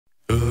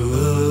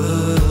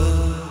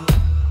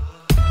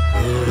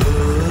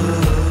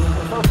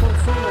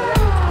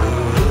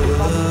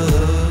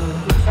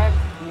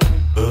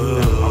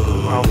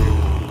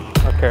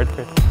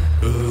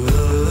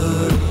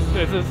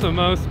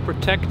most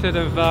protected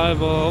and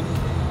valuable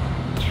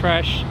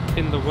trash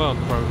in the world,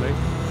 probably.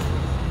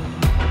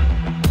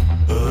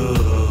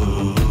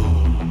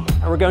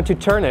 And we're going to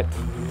turn it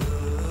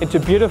into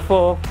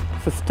beautiful,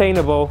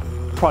 sustainable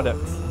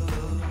products.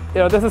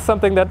 You know, this is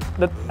something that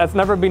has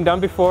never been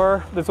done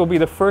before. This will be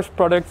the first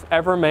product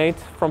ever made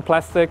from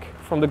plastic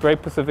from the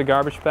Great Pacific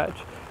Garbage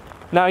Patch.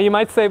 Now you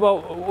might say,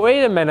 well,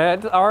 wait a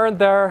minute, aren't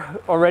there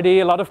already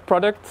a lot of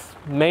products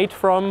made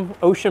from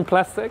ocean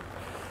plastic?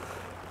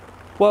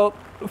 Well,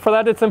 for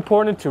that it's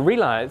important to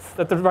realize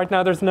that right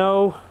now there's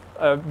no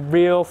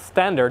real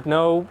standard,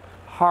 no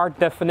hard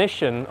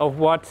definition of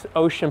what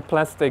ocean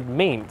plastic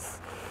means.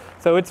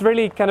 So it's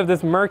really kind of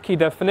this murky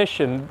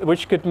definition,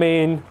 which could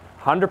mean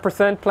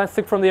 100%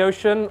 plastic from the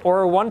ocean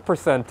or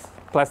 1%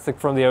 plastic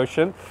from the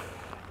ocean.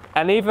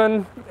 And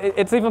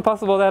it's even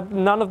possible that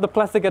none of the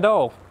plastic at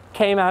all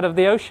came out of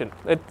the ocean.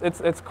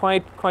 It's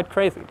quite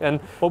crazy.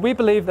 And what we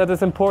believe that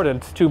is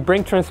important to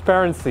bring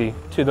transparency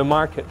to the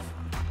market.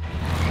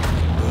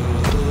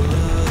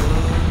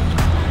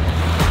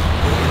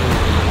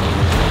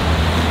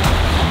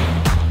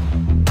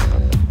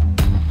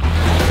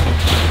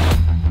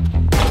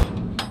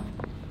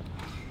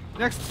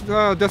 Next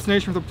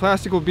destination for the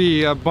plastic will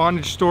be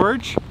bondage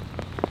storage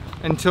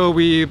until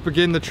we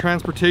begin the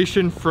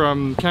transportation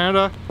from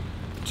Canada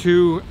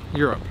to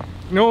Europe.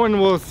 No one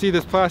will see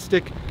this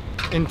plastic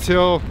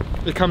until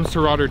it comes to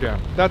Rotterdam.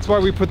 That's why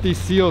we put these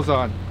seals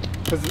on,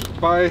 because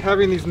by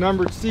having these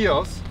numbered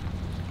seals,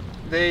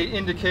 they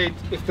indicate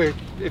if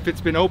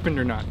it's been opened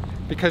or not,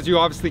 because you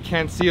obviously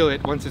can't seal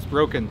it once it's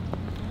broken.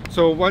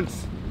 So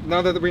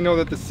now that we know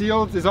that the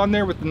seal is on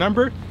there with the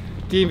number,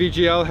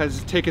 DNVGL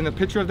has taken the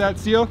picture of that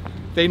seal.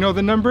 They know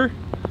the number,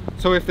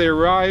 so if they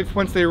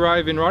once they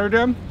arrive in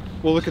Rotterdam,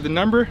 we'll look at the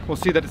number, we'll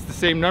see that it's the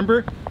same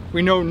number.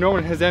 We know no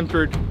one has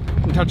entered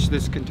and touched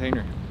this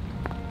container.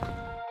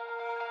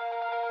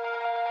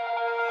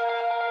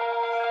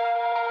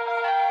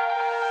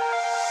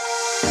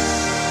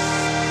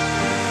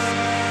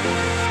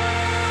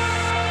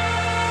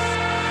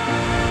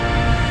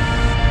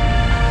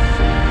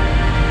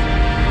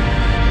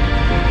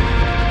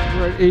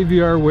 We're at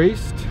AVR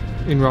Waste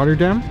in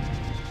Rotterdam.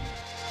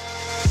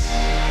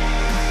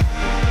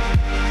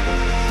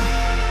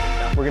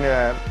 We're going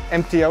to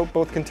empty out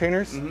both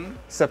containers,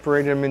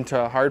 separate them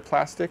into hard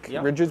plastic,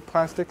 rigid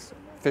plastics,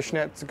 fish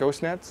nets,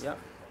 ghost nets,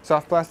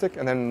 soft plastic,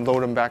 and then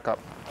load them back up.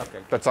 Okay.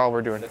 That's all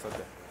we're doing. That's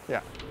okay.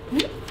 Yeah.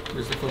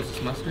 Where's the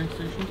closest mustering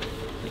station?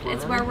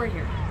 It's where we're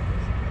here.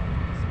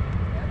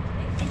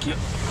 Thank you.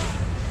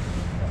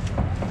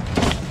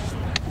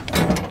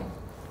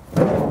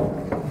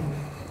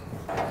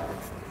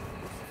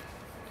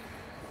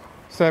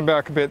 Stand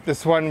back a bit.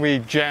 This one we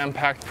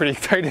jam-packed pretty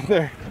tight in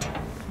there.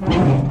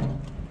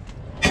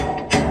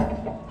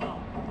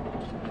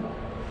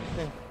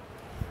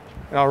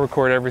 And I'll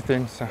record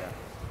everything, so.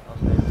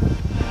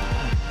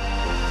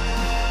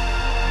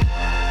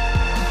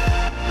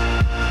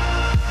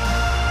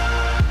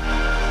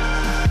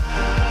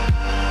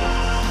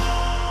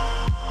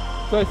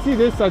 So I see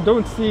this, I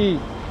don't see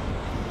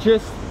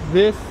just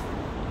this,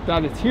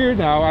 that it's here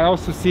now, I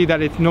also see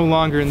that it's no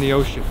longer in the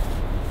ocean.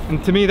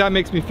 And to me that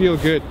makes me feel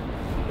good,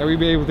 that we'll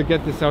be able to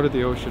get this out of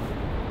the ocean.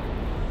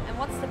 And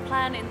what's the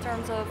plan in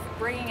terms of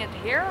bringing it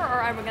here,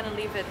 or are we going to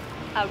leave it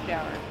out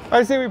there?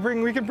 I say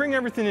we can bring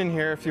everything in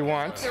here if you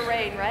want. The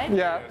rain, right?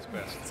 Yeah.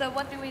 So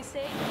what do we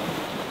say?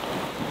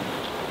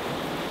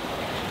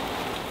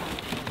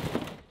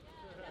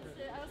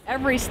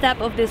 Every step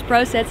of this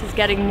process is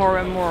getting more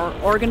and more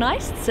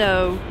organized.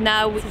 So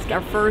now this is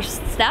our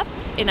first step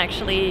in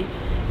actually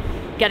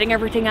getting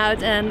everything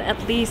out and at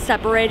least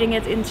separating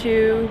it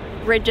into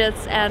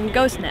rigids and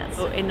ghost nets.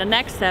 So in the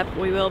next step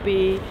we will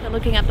be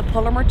looking at the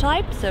polymer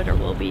type. So there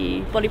will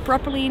be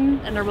polypropylene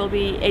and there will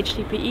be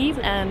HDPE,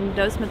 and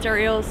those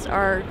materials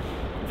are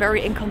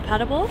very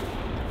incompatible.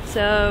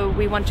 So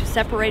we want to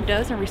separate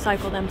those and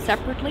recycle them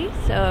separately.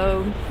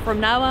 So from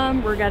now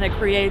on we're going to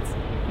create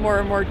more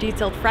and more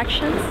detailed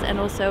fractions and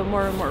also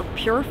more and more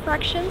pure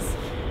fractions.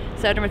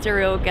 So the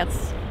material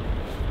gets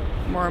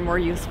more and more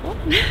useful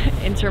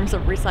in terms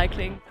of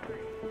recycling.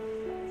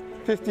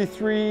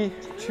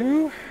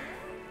 53.2.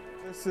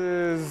 This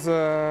is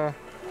 25.1.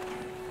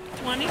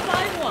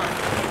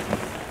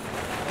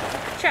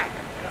 Check.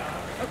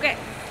 Okay.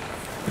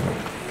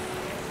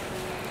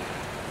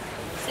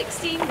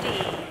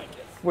 16D.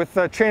 With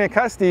chain of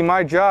custody,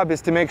 my job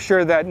is to make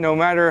sure that no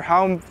matter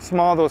how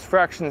small those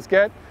fractions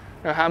get,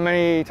 or how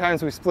many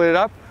times we split it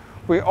up,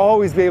 we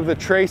always be able to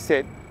trace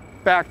it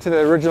back to the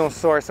original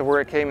source of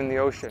where it came in the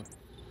ocean.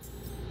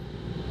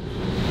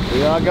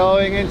 We are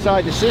going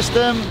inside the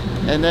system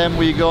and then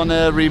we're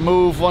gonna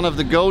remove one of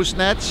the ghost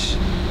nets.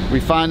 We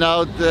find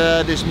out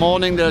this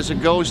morning there's a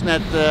ghost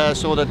net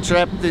sort of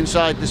trapped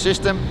inside the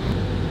system.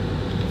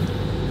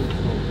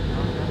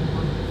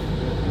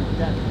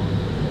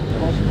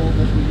 Possible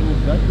that we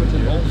move backwards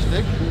and hold the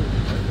stick.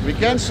 We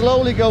can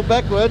slowly go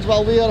backwards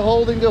while we are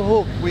holding the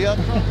hook. We are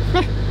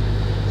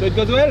So it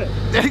goes well?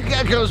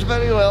 It goes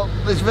very well.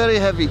 It's very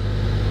heavy.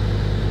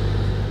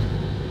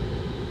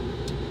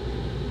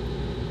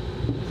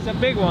 It's a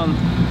big one,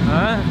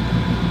 huh?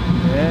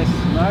 Yes,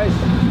 nice.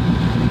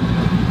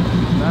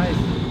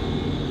 Nice.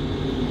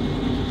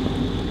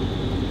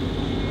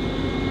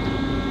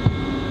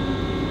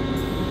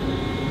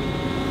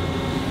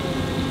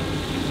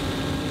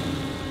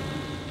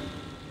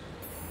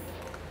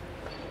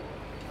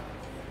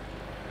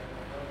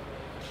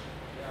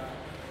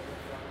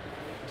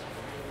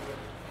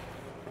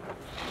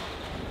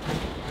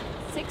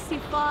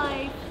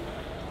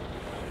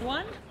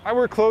 I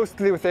work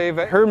closely with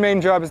Ava. Her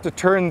main job is to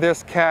turn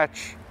this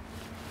catch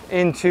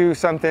into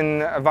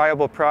something, a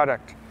viable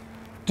product.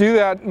 To do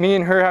that, me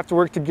and her have to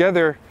work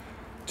together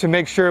to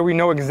make sure we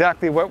know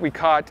exactly what we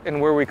caught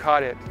and where we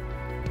caught it.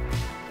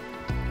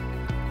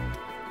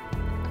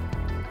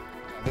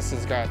 This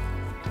has got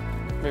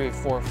maybe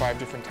 4 or 5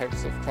 different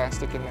types of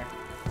plastic in there.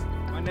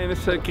 My name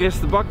is Chris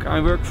de Bak. I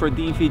work for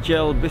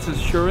DNVGL Business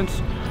Assurance.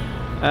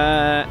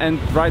 And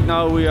right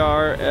now we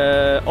are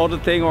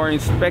auditing or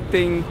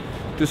inspecting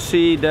to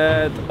see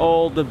that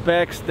all the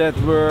bags that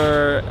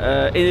were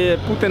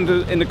put in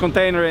the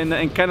container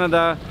in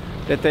Canada,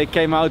 that they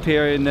came out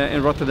here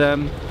in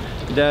Rotterdam,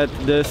 that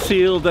the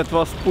seal that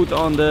was put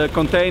on the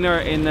container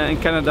in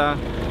Canada,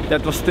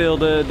 that was still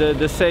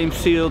the same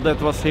seal that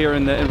was here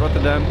in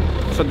Rotterdam.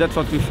 So that's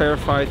what we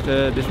verified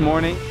this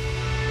morning.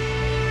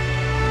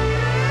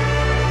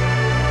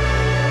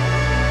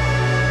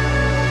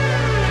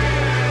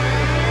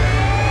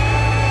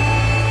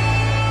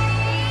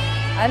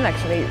 I'm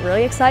actually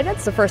really excited.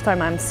 It's the first time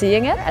I'm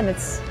seeing it, and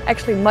it's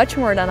actually much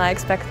more than I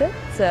expected.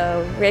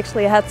 So we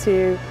actually had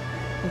to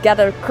get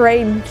a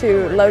crane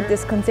to load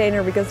this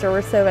container because there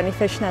were so many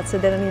fish nets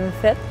it didn't even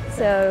fit.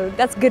 So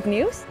that's good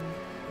news.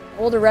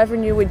 All the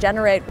revenue we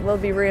generate will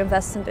be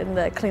reinvested in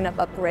the cleanup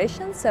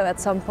operation. So at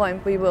some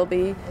point we will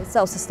be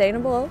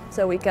self-sustainable,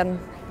 so we can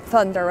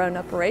fund our own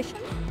operation.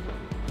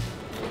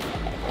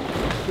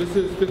 This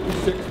is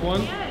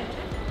 56-1?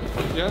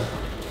 Yeah?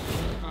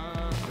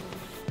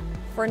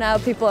 For now,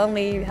 people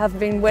only have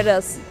been with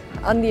us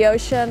on the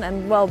ocean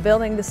and while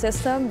building the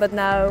system, but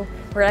now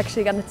we're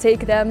actually going to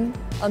take them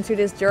onto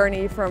this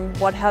journey from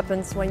what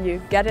happens when you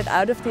get it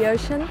out of the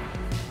ocean.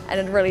 And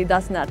it really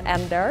does not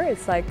end there.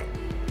 It's like,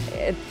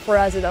 for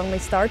us, it only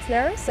starts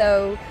there.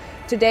 So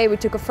today we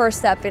took a first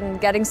step in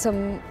getting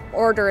some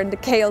order in the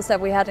chaos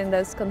that we had in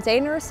those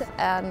containers,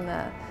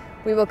 and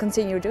we will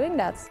continue doing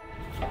that.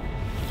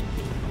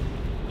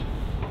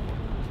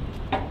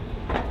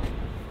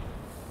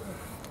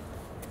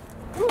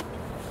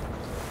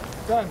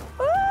 Done.